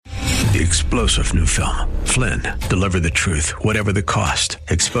The explosive new film, Flynn, deliver the truth, whatever the cost,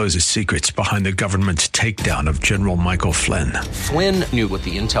 exposes secrets behind the government's takedown of General Michael Flynn. Flynn knew what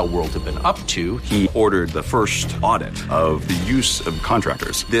the intel world had been up to. He ordered the first audit of the use of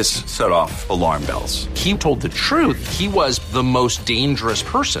contractors. This set off alarm bells. He told the truth. He was the most dangerous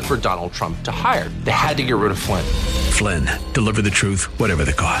person for Donald Trump to hire. They had to get rid of Flynn. Flynn, deliver the truth, whatever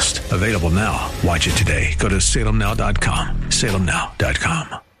the cost. Available now. Watch it today. Go to salemnow.com.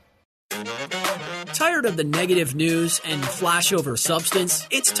 salemnow.com. Tired of the negative news and flash over substance?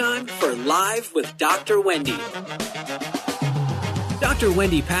 It's time for Live with Dr. Wendy. Dr.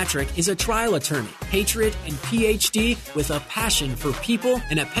 Wendy Patrick is a trial attorney, patriot, and PhD with a passion for people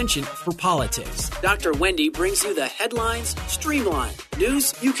and a penchant for politics. Dr. Wendy brings you the headlines, streamlined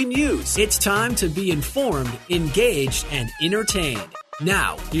news you can use. It's time to be informed, engaged, and entertained.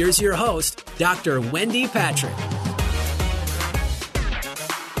 Now, here's your host, Dr. Wendy Patrick.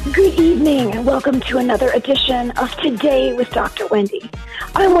 Good evening and welcome to another edition of Today with Dr. Wendy.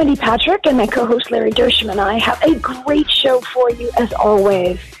 I'm Wendy Patrick and my co-host Larry Dersham and I have a great show for you as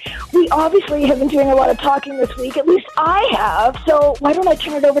always. We obviously have been doing a lot of talking this week, at least I have, so why don't I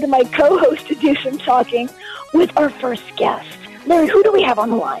turn it over to my co-host to do some talking with our first guest. Larry, who do we have on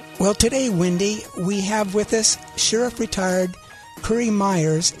the line? Well, today, Wendy, we have with us Sheriff Retired Curry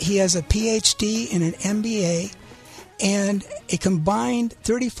Myers. He has a PhD and an MBA and a combined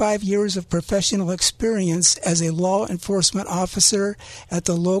 35 years of professional experience as a law enforcement officer at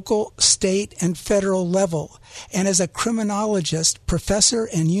the local, state, and federal level. And as a criminologist, professor,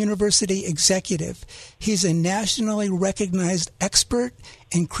 and university executive, he's a nationally recognized expert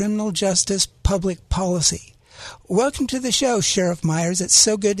in criminal justice public policy. Welcome to the show, Sheriff Myers. It's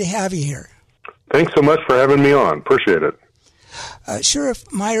so good to have you here. Thanks so much for having me on. Appreciate it. Sheriff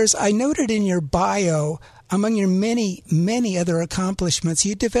Myers, I noted in your bio, among your many, many other accomplishments,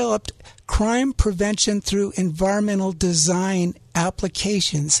 you developed crime prevention through environmental design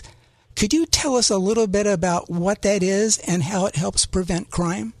applications. Could you tell us a little bit about what that is and how it helps prevent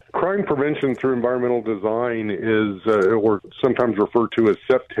crime? Crime prevention through environmental design is, or sometimes referred to as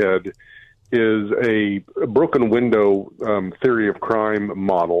CPTED, is a broken window theory of crime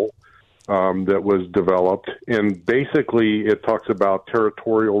model that was developed. And basically it talks about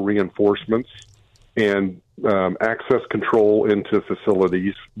territorial reinforcements and access control into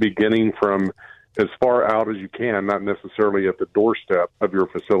facilities, beginning from as far out as you can, not necessarily at the doorstep of your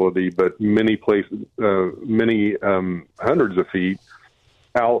facility, but many places, many hundreds of feet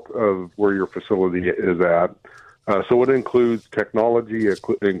out of where your facility is at. So it includes technology, it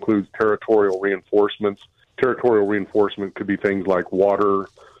includes territorial reinforcements. Territorial reinforcement could be things like water,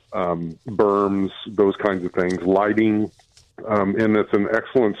 berms, those kinds of things, lighting. And it's an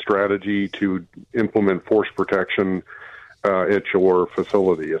excellent strategy to implement force protection at your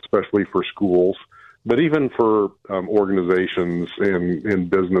facility, especially for schools. But even for organizations and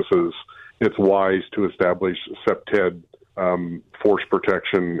businesses, it's wise to establish CPTED force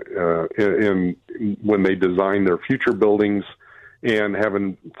protection when they design their future buildings, and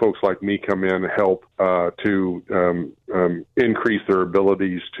having folks like me come in and help to increase their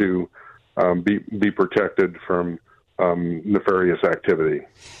abilities to be protected from nefarious activity.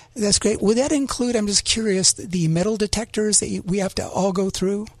 That's great. Would that include, I'm just curious, the metal detectors that we have to all go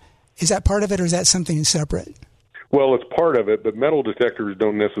through? Is that part of it, or is that something separate? Well, it's part of it, but metal detectors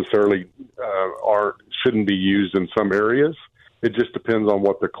don't necessarily shouldn't be used in some areas. It just depends on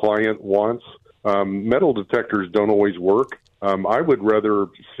what the client wants. Metal detectors don't always work. I would rather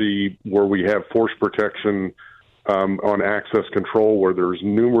see where we have force protection on access control, where there's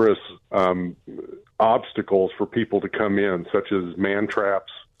numerous obstacles for people to come in, such as man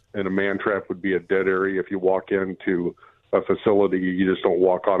traps, and a man trap would be a dead area. If you walk into a facility, you just don't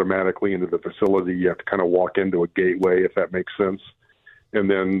walk automatically into the facility. You have to kind of walk into a gateway, if that makes sense.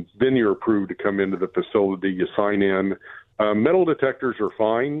 And then you're approved to come into the facility. You sign in. Metal detectors are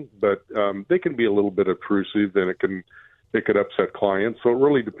fine, but they can be a little bit obtrusive, and it could upset clients. So it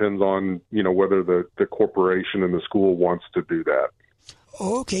really depends on, whether the corporation and the school wants to do that.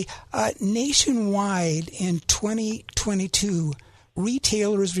 Okay. Nationwide in 2022,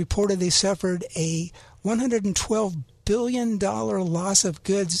 retailers reported they suffered a $112 billion loss of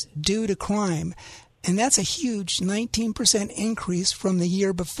goods due to crime. And that's a huge 19% increase from the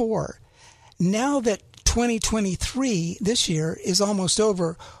year before. Now that 2023, this year, is almost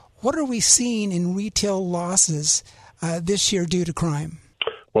over, what are we seeing in retail losses this year due to crime?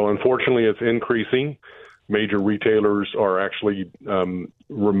 Well, unfortunately, it's increasing. Major retailers are actually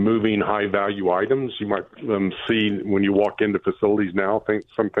removing high-value items. You might see when you walk into facilities now,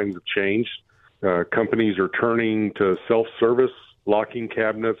 some things have changed. Companies are turning to self-service locking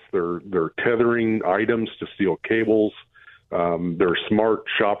cabinets. They're tethering items to steal cables. There are smart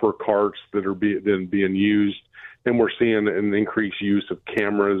shopper carts that are being used. And we're seeing an increased use of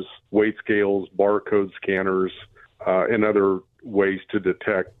cameras, weight scales, barcode scanners, and other ways to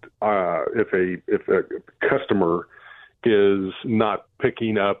detect if a customer is not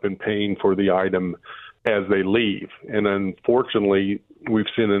picking up and paying for the item as they leave. And unfortunately, we've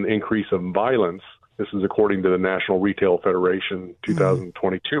seen an increase of violence. This is according to the National Retail Federation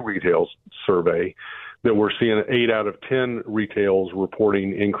 2022 retail survey, that we're seeing 8 out of 10 retails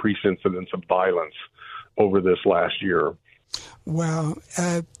reporting increased incidents of violence over this last year. Wow.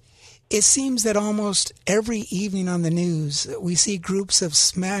 It seems that almost every evening on the news, we see groups of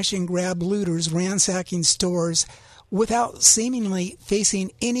smash and grab looters ransacking stores without seemingly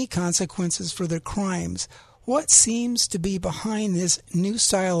facing any consequences for their crimes. What seems to be behind this new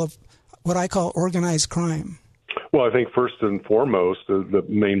style of what I call organized crime? Well, I think first and foremost, the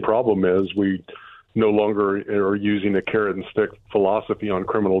main problem is we no longer are using a carrot and stick philosophy on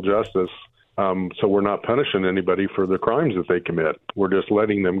criminal justice. So we're not punishing anybody for the crimes that they commit. We're just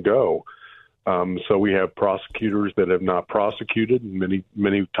letting them go. So we have prosecutors that have not prosecuted,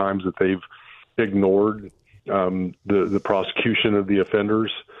 many times that they've ignored the prosecution of the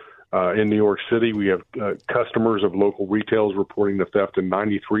offenders. In New York City, we have customers of local retailers reporting the theft in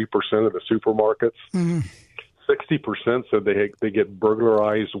 93% of the supermarkets. 60% said they get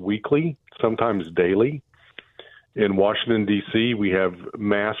burglarized weekly, sometimes daily. In Washington, D.C., we have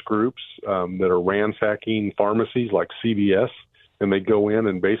mass groups that are ransacking pharmacies like CVS, and they go in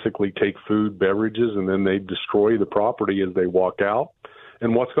and basically take food, beverages, and then they destroy the property as they walk out.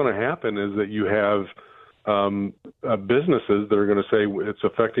 And what's going to happen is that you have businesses that are going to say it's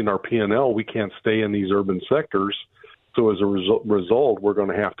affecting our P&L. We can't stay in these urban sectors. So as a result, we're going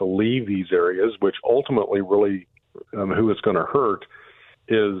to have to leave these areas, which ultimately really who it's going to hurt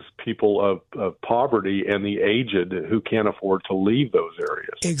is people of poverty and the aged who can't afford to leave those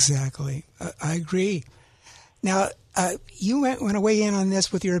areas. Exactly. I agree. Now, you want to weigh in on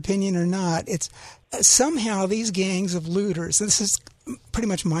this with your opinion or not. It's somehow these gangs of looters, this is pretty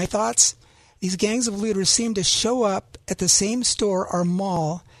much my thoughts, these gangs of looters seem to show up at the same store or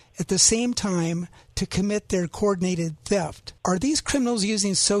mall at the same time to commit their coordinated theft. Are these criminals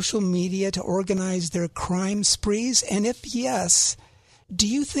using social media to organize their crime sprees? And if yes, do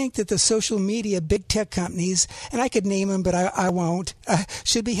you think that the social media big tech companies, and I could name them, but I won't,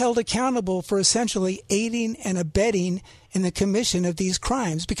 should be held accountable for essentially aiding and abetting in the commission of these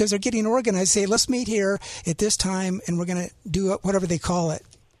crimes? Because they're getting organized, say, let's meet here at this time, and we're going to do whatever they call it.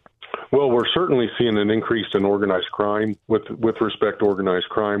 Well, we're certainly seeing an increase in organized crime. With respect to organized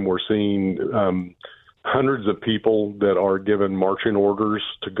crime, we're seeing hundreds of people that are given marching orders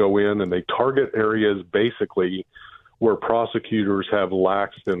to go in, and they target areas basically where prosecutors have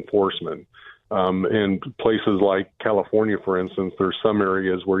laxed enforcement. In places like California, for instance, there's some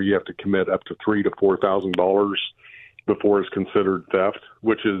areas where you have to commit up to $3,000 to $4,000 before it's considered theft,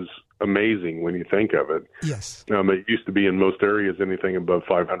 which is amazing when you think of it. Yes. It used to be in most areas anything above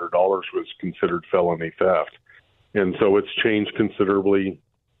 $500 was considered felony theft. And so it's changed considerably.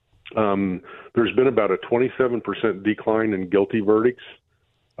 There's been about a 27% decline in guilty verdicts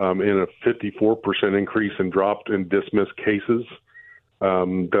and a 54% increase in dropped and dismissed cases.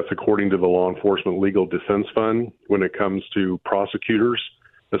 That's according to the Law Enforcement Legal Defense Fund when it comes to prosecutors,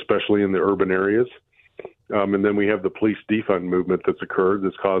 especially in the urban areas. And then we have the police defund movement that's occurred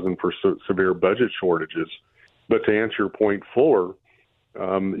that's causing for severe budget shortages. But to answer your point fuller,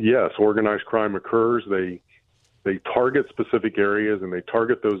 yes, organized crime occurs. They target specific areas, and they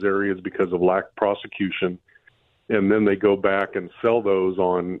target those areas because of lack of prosecution. And then they go back and sell those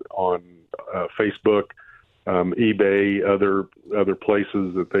on Facebook, eBay, other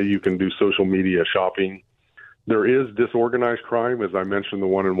places that you can do social media shopping. There is disorganized crime, as I mentioned, the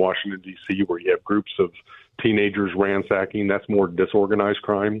one in Washington, D.C., where you have groups of teenagers ransacking. That's more disorganized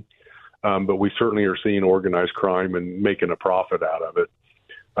crime. But we certainly are seeing organized crime and making a profit out of it.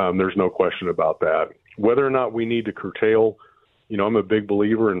 There's no question about that. Whether or not we need to curtail, I'm a big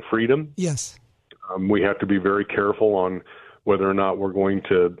believer in freedom. Yes. We have to be very careful on whether or not we're going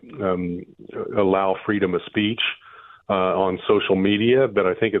to allow freedom of speech on social media, but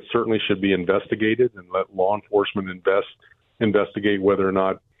I think it certainly should be investigated and let law enforcement investigate whether or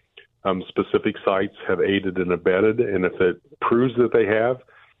not specific sites have aided and abetted. And if it proves that they have,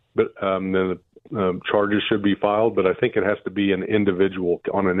 then charges should be filed. But I think it has to be on an individual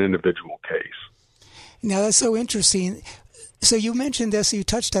case. Now, that's so interesting. So you mentioned this, you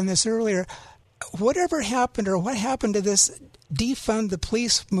touched on this earlier. Whatever happened or what happened to this defund the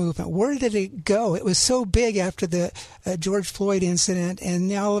police movement. Where did it go? It was so big after the George Floyd incident, and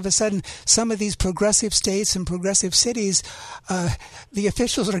now all of a sudden, some of these progressive states and progressive cities, the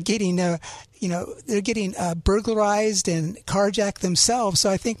officials are getting, they're getting burglarized and carjacked themselves. So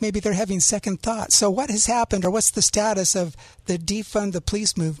I think maybe they're having second thoughts. So what has happened, or what's the status of the defund the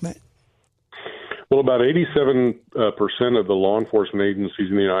police movement? Well, about 87% of the law enforcement agencies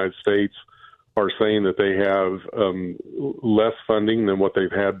in the United States are saying that they have less funding than what they've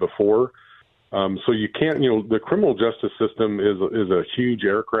had before. So you can't, the criminal justice system is a huge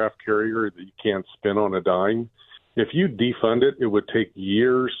aircraft carrier that you can't spin on a dime. If you defund it, it would take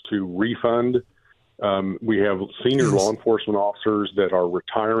years to refund. We have senior law enforcement officers that are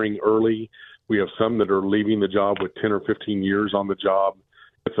retiring early. We have some that are leaving the job with 10 or 15 years on the job.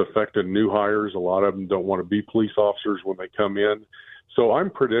 It's affected new hires. A lot of them don't want to be police officers when they come in. So I'm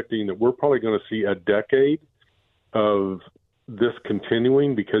predicting that we're probably going to see a decade of this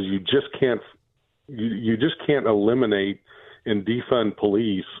continuing, because you just can't eliminate and defund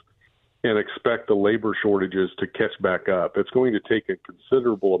police and expect the labor shortages to catch back up. It's going to take a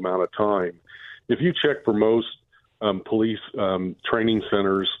considerable amount of time. If you check for most police training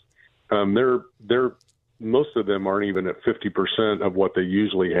centers, most of them aren't even at 50% of what they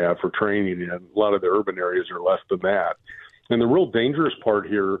usually have for training, and a lot of the urban areas are less than that. And the real dangerous part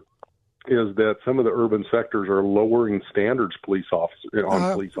here is that some of the urban sectors are lowering standards police officers.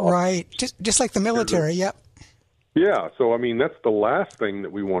 Right, just like the military, yep. Yeah, so I mean, that's the last thing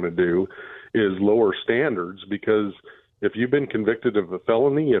that we want to do is lower standards, because if you've been convicted of a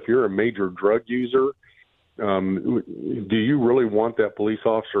felony, if you're a major drug user, do you really want that police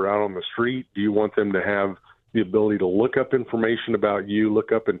officer out on the street? Do you want them to have the ability to look up information about you,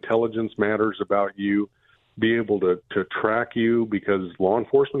 look up intelligence matters about you, be able to track you? Because law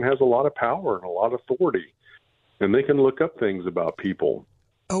enforcement has a lot of power and a lot of authority, and they can look up things about people.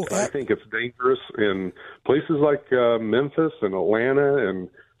 I think it's dangerous, and places like Memphis and Atlanta and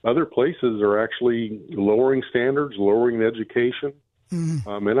other places are actually lowering standards, lowering education.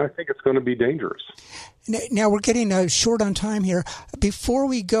 And I think it's going to be dangerous. Now we're getting short on time here. Before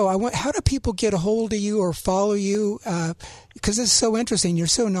we go, how do people get a hold of you or follow you? Because this is so interesting. You're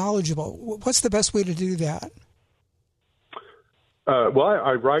so knowledgeable. What's the best way to do that? Well,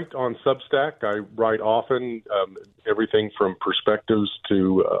 I write on Substack. I write often, everything from perspectives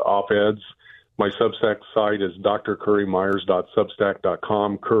to op-eds. My Substack site is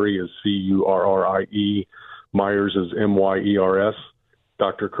drcurrymyers.substack.com. Curry is Currie. Myers is Myers.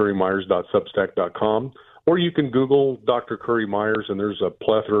 drcurrymyers.substack.com. Or you can Google Dr. Currie Myers, and there's a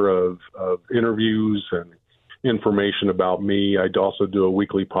plethora of interviews and information about me. I also do a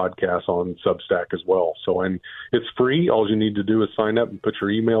weekly podcast on Substack as well. So, and it's free. All you need to do is sign up and put your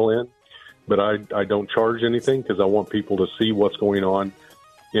email in. But I don't charge anything, because I want people to see what's going on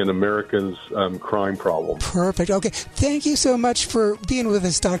in America's crime problem. Perfect. Okay. Thank you so much for being with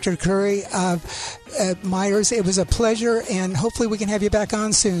us, Dr. Currie Myers. It was a pleasure, and hopefully we can have you back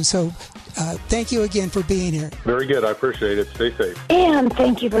on soon. So thank you again for being here. Very good. I appreciate it. Stay safe. And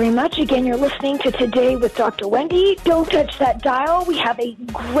thank you very much. Again, you're listening to Today with Dr. Wendy. Don't touch that dial. We have a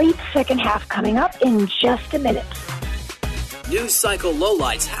great second half coming up in just a minute. News cycle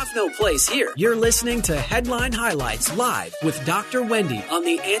lowlights have no place here. You're listening to Headline Highlights live with Dr. Wendy on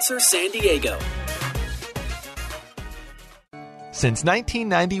The Answer San Diego. Since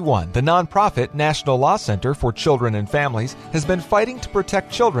 1991, the nonprofit National Law Center for Children and Families has been fighting to protect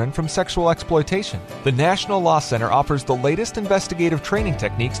children from sexual exploitation. The National Law Center offers the latest investigative training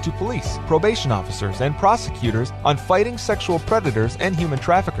techniques to police, probation officers, and prosecutors on fighting sexual predators and human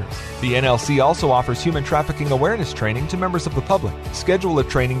traffickers. The NLC also offers human trafficking awareness training to members of the public. Schedule a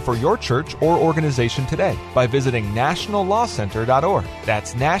training for your church or organization today by visiting nationallawcenter.org.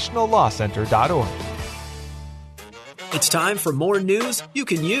 That's nationallawcenter.org. It's time for more news you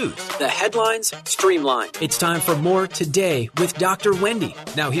can use. The headlines streamlined. It's time for more Today with Dr. Wendy.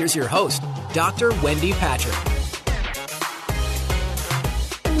 Now here's your host, Dr. Wendy Patrick.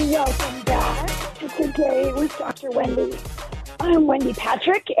 Welcome back to Today with Dr. Wendy. I'm Wendy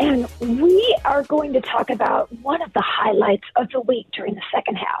Patrick, and we are going to talk about one of the highlights of the week during the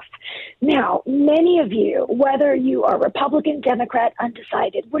second half. Now, many of you, whether you are Republican, Democrat,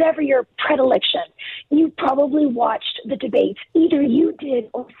 undecided, whatever your predilection, you probably watched the debates. Either you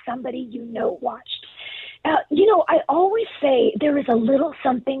did or somebody you know watched. I always say there is a little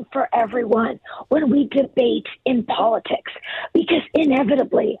something for everyone when we debate in politics, because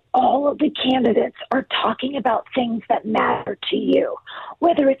inevitably all of the candidates are talking about things that matter to you,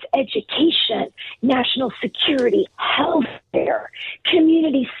 whether it's education, national security, health care,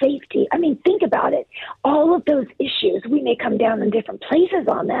 community safety. I mean, think about it. all of those issues, we may come down in different places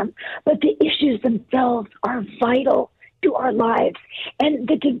on them, but the issues themselves are vital to our lives. And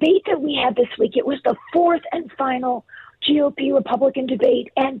the debate that we had this week, it was the fourth and final GOP Republican debate,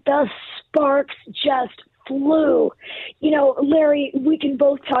 and the sparks just flew. Larry, we can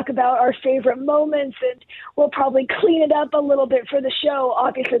both talk about our favorite moments, and we'll probably clean it up a little bit for the show.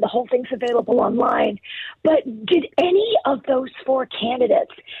 Obviously, the whole thing's available online. But did any of those four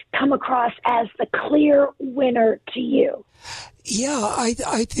candidates come across as the clear winner to you? Yeah,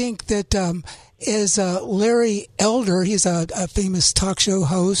 I think that as Larry Elder, he's a famous talk show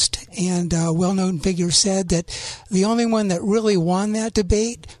host and a well-known figure, said that the only one that really won that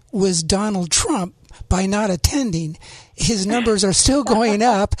debate was Donald Trump by not attending. His numbers are still going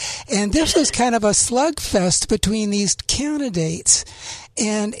up, and this was kind of a slugfest between these candidates.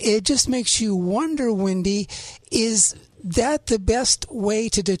 And it just makes you wonder, Wendy, is that the best way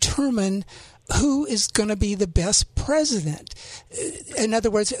to determine who is going to be the best president? In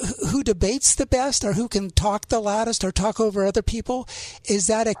other words, who debates the best, or who can talk the loudest or talk over other people? Is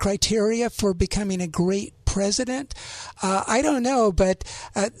that a criteria for becoming a great president? I don't know, but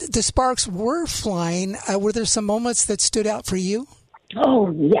the sparks were flying. Were there some moments that stood out for you?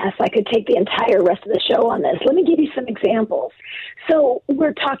 Oh, yes. I could take the entire rest of the show on this. Let me give you some examples. So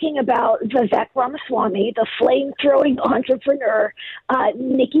we're talking about Vivek Ramaswamy, the flame-throwing entrepreneur,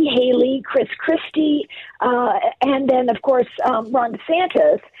 Nikki Haley, Chris Christie, and then, of course, Ron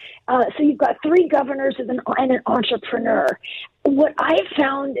DeSantis. So you've got three governors and an entrepreneur. What I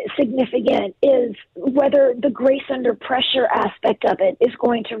found significant is whether the grace under pressure aspect of it is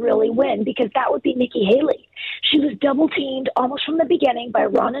going to really win, because that would be Nikki Haley. She was double-teamed almost from the beginning by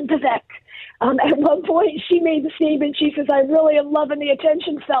Ron and Vivek. At one point, she made the statement, she says, "I really am loving the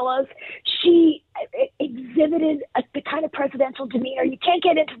attention, fellas." She exhibited the kind of presidential demeanor. You can't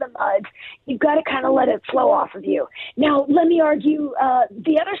get into the mud. You've got to kind of let it flow off of you. Now, let me argue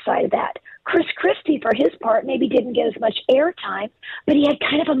the other side of that. Chris Christie, for his part, maybe didn't get as much airtime, but he had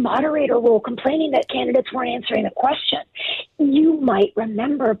kind of a moderator role, complaining that candidates weren't answering the question. You might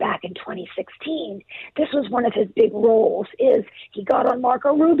remember back in 2016, this was one of his big roles, is he got on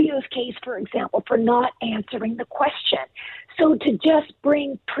Marco Rubio's case, for example, for not answering the question. So to just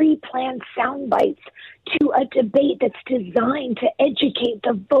bring pre-planned sound bites to a debate that's designed to educate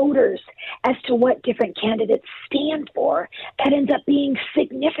the voters as to what different candidates stand for, that ends up being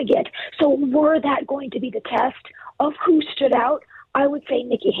significant. So were that going to be the test of who stood out? I would say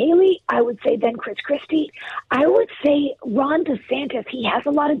Nikki Haley. I would say then Chris Christie. I would say Ron DeSantis. He has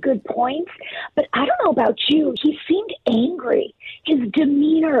a lot of good points, but I don't know about you. He seemed angry. His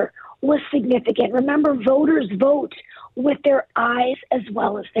demeanor was significant. Remember, voters vote with their eyes as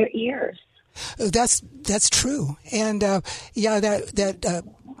well as their ears. That's true. And that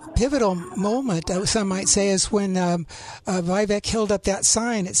pivotal moment, some might say, is when Vivek held up that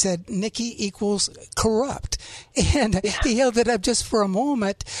sign. It said Nikki equals corrupt, and he held it up just for a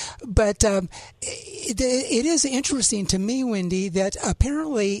moment. But it is interesting to me, Wendy, that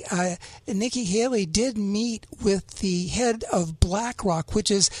apparently Nikki Haley did meet with the head of BlackRock, which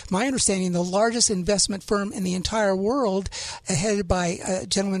is, my understanding, the largest investment firm in the entire world, headed by a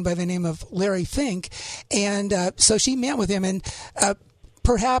gentleman by the name of Larry Fink. And so she met with him, and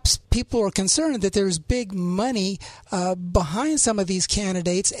perhaps people are concerned that there's big money behind some of these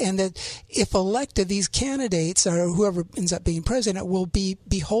candidates, and that if elected, these candidates, or whoever ends up being president, will be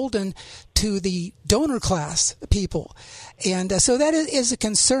beholden to the donor class people. And so that is a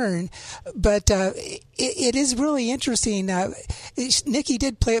concern. But it is really interesting. Nikki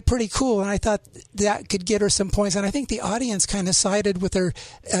did play it pretty cool, and I thought that could get her some points. And I think the audience kind of sided with her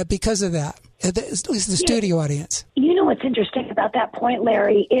because of that, at least the studio audience. You know what's interesting about that point,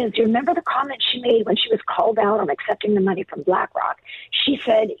 Larry, is you remember the comment she made when she was called out on accepting the money from BlackRock? She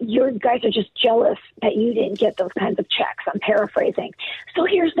said, "You guys are just jealous that you didn't get those kinds of checks." I'm paraphrasing. So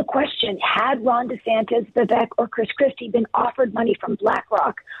here's the question. Had Ron DeSantis, Vivek, or Chris Christie been offered money from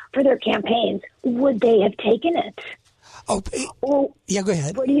BlackRock for their campaigns, would they have taken it? Oh, yeah, go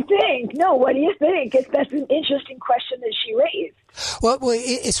ahead. What do you think? No, what do you think? That's an interesting question that she raised. Well,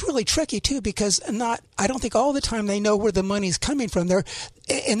 it's really tricky, too, because I don't think all the time they know where the money's coming from. They're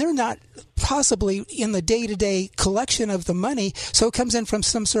not possibly in the day-to-day collection of the money, so it comes in from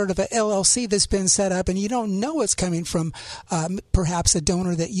some sort of a LLC that's been set up, and you don't know it's coming from perhaps a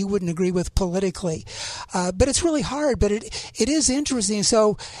donor that you wouldn't agree with politically. But it's really hard, but it is interesting.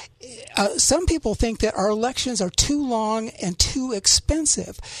 So some people think that our elections are too long and too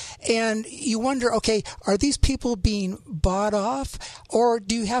expensive, and you wonder, okay, are these people being bought off? off, or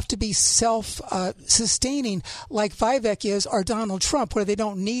do you have to be self-sustaining like Vivek is or Donald Trump, where they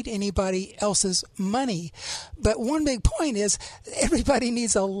don't need anybody else's money? But one big point is everybody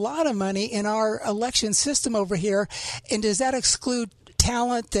needs a lot of money in our election system over here, and does that exclude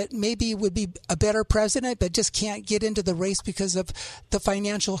talent that maybe would be a better president but just can't get into the race because of the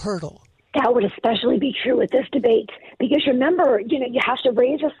financial hurdle? That would especially be true with this debate, because remember, you have to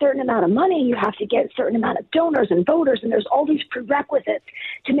raise a certain amount of money, you have to get a certain amount of donors and voters, and there's all these prerequisites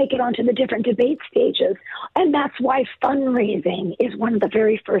to make it onto the different debate stages. And that's why fundraising is one of the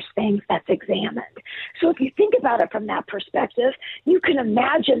very first things that's examined. So if you think about it from that perspective, you can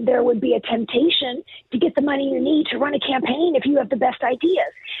imagine there would be a temptation to get the money you need to run a campaign if you have the best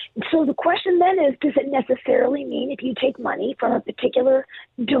ideas. So the question then is, does it necessarily mean if you take money from a particular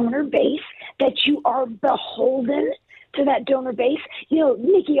donor base that you are beholden to that donor base?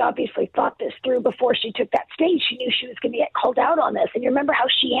 Nikki obviously thought this through before she took that stage. She knew she was going to get called out on this. And you remember how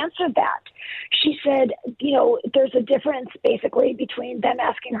she answered that? She said, there's a difference basically between them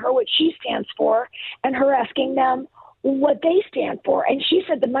asking her what she stands for and her asking them what they stand for. And she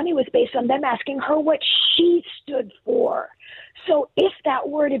said the money was based on them asking her what she stood for. So if that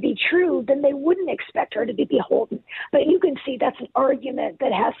were to be true, then they wouldn't expect her to be beholden. But you can see that's an argument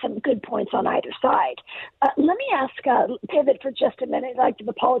that has some good points on either side. Let me pivot for just a minute, like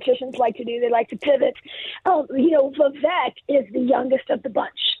the politicians like to do. They like to pivot. Vivek is the youngest of the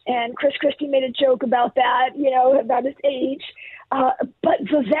bunch. And Chris Christie made a joke about that, about his age. But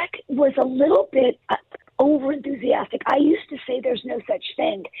Vivek was a little bit over-enthusiastic. I used to say there's no such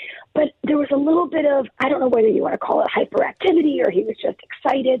thing, but there was a little bit of, I don't know whether you want to call it hyperactivity or he was just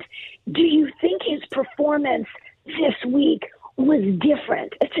excited. Do you think his performance this week was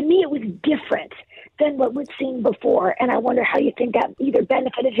different? To me, it was different than what we'd seen before, and I wonder how you think that either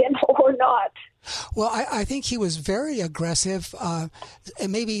benefited him or not. Well, I think he was very aggressive,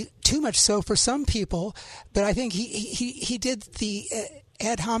 and maybe too much so for some people, but I think he did the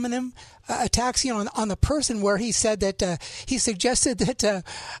ad hominem attacks on the person, where he said that he suggested that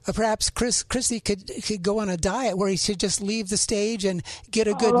perhaps Chris Christie could go on a diet where he should just leave the stage and get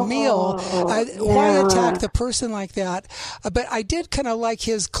a good meal. Why attack the person like that? But I did kind of like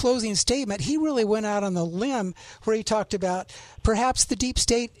his closing statement. He really went out on the limb where he talked about perhaps the deep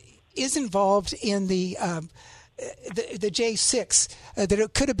state is involved in the J6, that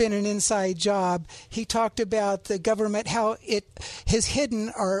it could have been an inside job. He talked about the government, how it has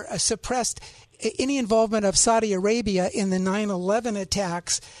hidden or suppressed any involvement of Saudi Arabia in the 9/11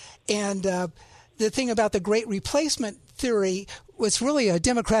 attacks. And the thing about the Great Replacement theory was really a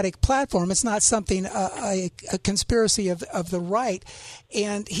Democratic platform. It's not something, a conspiracy of the right.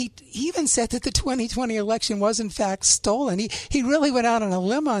 And he even said that the 2020 election was in fact stolen. He really went out on a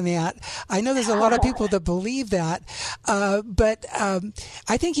limb on that. I know there's a lot of people that believe that, but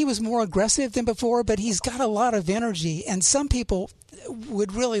I think he was more aggressive than before, but he's got a lot of energy, and some people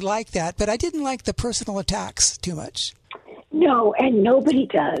would really like that. But I didn't like the personal attacks too much. No, and nobody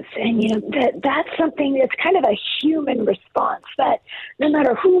does. And, that's something that's kind of a human response, that no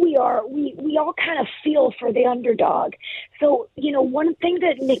matter who we are, we all kind of feel for the underdog. So, one thing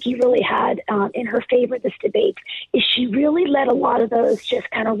that Nikki really had in her favor this debate is she really let a lot of those just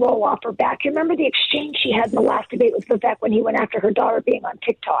kind of roll off her back. You remember the exchange she had in the last debate with Vivek when he went after her daughter being on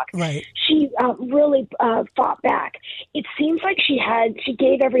TikTok? Right. She really fought back. It seems like she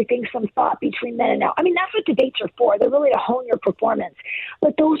gave everything some thought between then and now. I mean, that's what debates are for. They're really to hone your performance.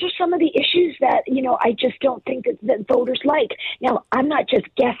 But those are some of the issues that, I just don't think that voters like. Now, I'm not just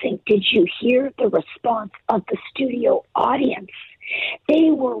guessing. Did you hear the response of the studio audience? They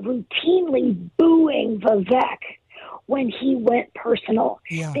were routinely booing Vivek when he went personal.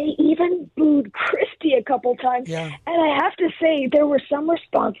 Yeah. They even booed Christie a couple times. Yeah. And I have to say, there were some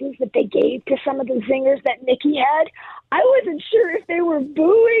responses that they gave to some of the zingers that Nikki had. I wasn't sure if they were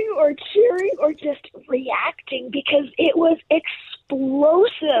booing or cheering or just reacting, because it was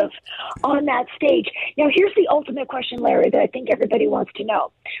explosive on that stage. Now, here's the ultimate question, Larry, that I think everybody wants to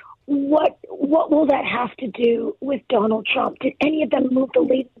know. What will that have to do with Donald Trump? Did any of them move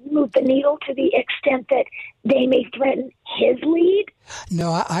the needle to the extent that they may threaten his lead?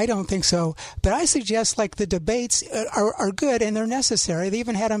 No, I don't think so. But I suggest the debates are good and they're necessary. They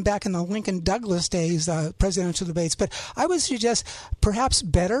even had them back in the Lincoln Douglas days, presidential debates. But I would suggest perhaps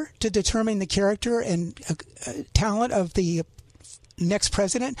better to determine the character and talent of the next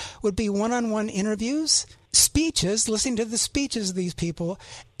president would be one-on-one interviews. speeches, listening to the speeches of these people,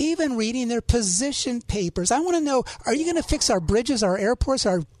 even reading their position papers. I want to know, are you going to fix our bridges, our airports,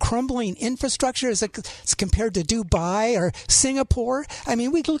 our crumbling infrastructure as compared to Dubai or Singapore? I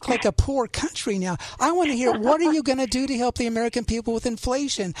mean, we look like a poor country now. I want to hear, what are you going to do to help the American people with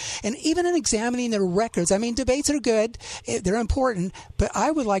inflation? And even in examining their records, I mean, debates are good. They're important. But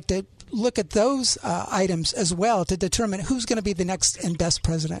I would like to look at those items as well to determine who's going to be the next and best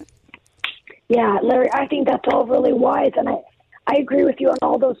president. Yeah, Larry, I think that's all really wise, and I agree with you on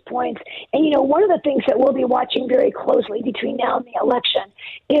all those points. And, you know, one of the things that we'll be watching very closely between now and the election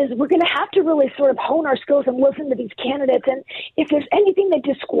is we're going to have to really sort of hone our skills and listen to these candidates. And if there's anything that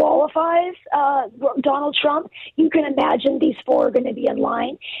disqualifies Donald Trump, you can imagine these four are going to be in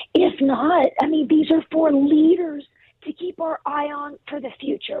line. If not, I mean, these are four leaders to keep our eye on for the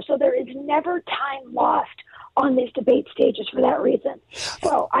future. So there is never time lost on these debate stages for that reason.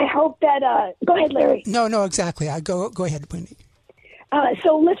 So I hope that, go ahead, Larry. No, exactly. Go ahead, Wendy.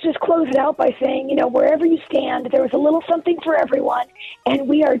 So let's just close it out by saying, you know, wherever you stand, there is a little something for everyone, and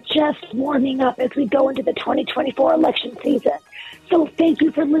we are just warming up as we go into the 2024 election season. So thank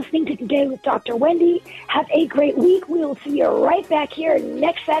you for listening to Today with Dr. Wendy. Have a great week. We will see you right back here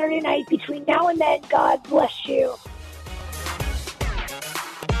next Saturday night. Between now and then, God bless you.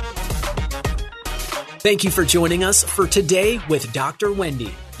 Thank you for joining us for Today with Dr.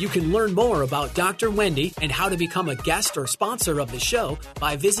 Wendy. You can learn more about Dr. Wendy and how to become a guest or sponsor of the show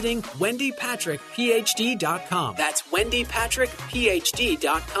by visiting wendypatrickphd.com. That's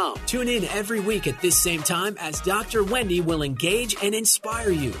wendypatrickphd.com. Tune in every week at this same time as Dr. Wendy will engage and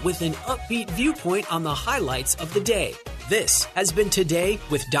inspire you with an upbeat viewpoint on the highlights of the day. This has been Today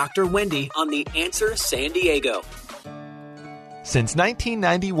with Dr. Wendy on The Answer San Diego. Since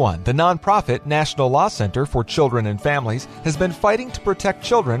 1991, the nonprofit National Law Center for Children and Families has been fighting to protect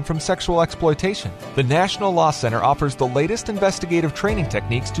children from sexual exploitation. The National Law Center offers the latest investigative training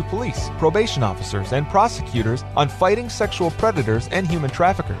techniques to police, probation officers, and prosecutors on fighting sexual predators and human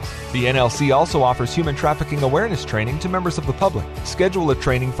traffickers. The NLC also offers human trafficking awareness training to members of the public. Schedule a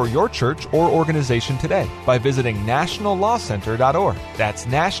training for your church or organization today by visiting nationallawcenter.org. That's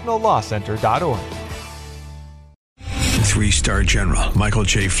nationallawcenter.org. 3-star General Michael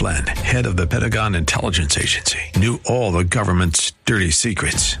J. Flynn, head of the Pentagon Intelligence Agency, knew all the government's dirty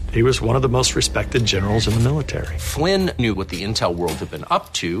secrets. He was one of the most respected generals in the military. Flynn knew what the intel world had been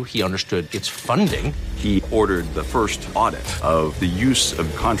up to. He understood its funding. He ordered the first audit of the use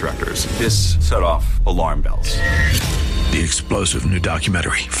of contractors. This set off alarm bells. The explosive new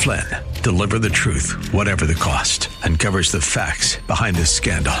documentary, Flynn, Deliver the Truth, Whatever the Cost, uncovers the facts behind this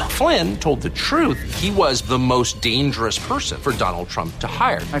scandal. Flynn told the truth. He was the most dangerous person for Donald Trump to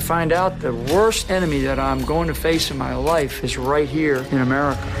hire. I find out the worst enemy that I'm going to face in my life is right here in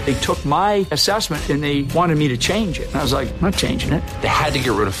America. They took my assessment and they wanted me to change it. And I was like, I'm not changing it. They had to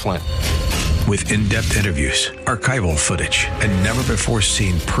get rid of Flynn. With in-depth interviews, archival footage, and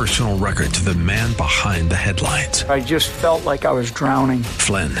never-before-seen personal records of the man behind the headlines. I just felt like I was drowning.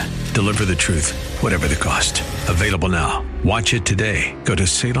 Flynn, Deliver the Truth, Whatever the Cost. Available now. Watch it today. Go to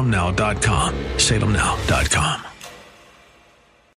salemnow.com. salemnow.com.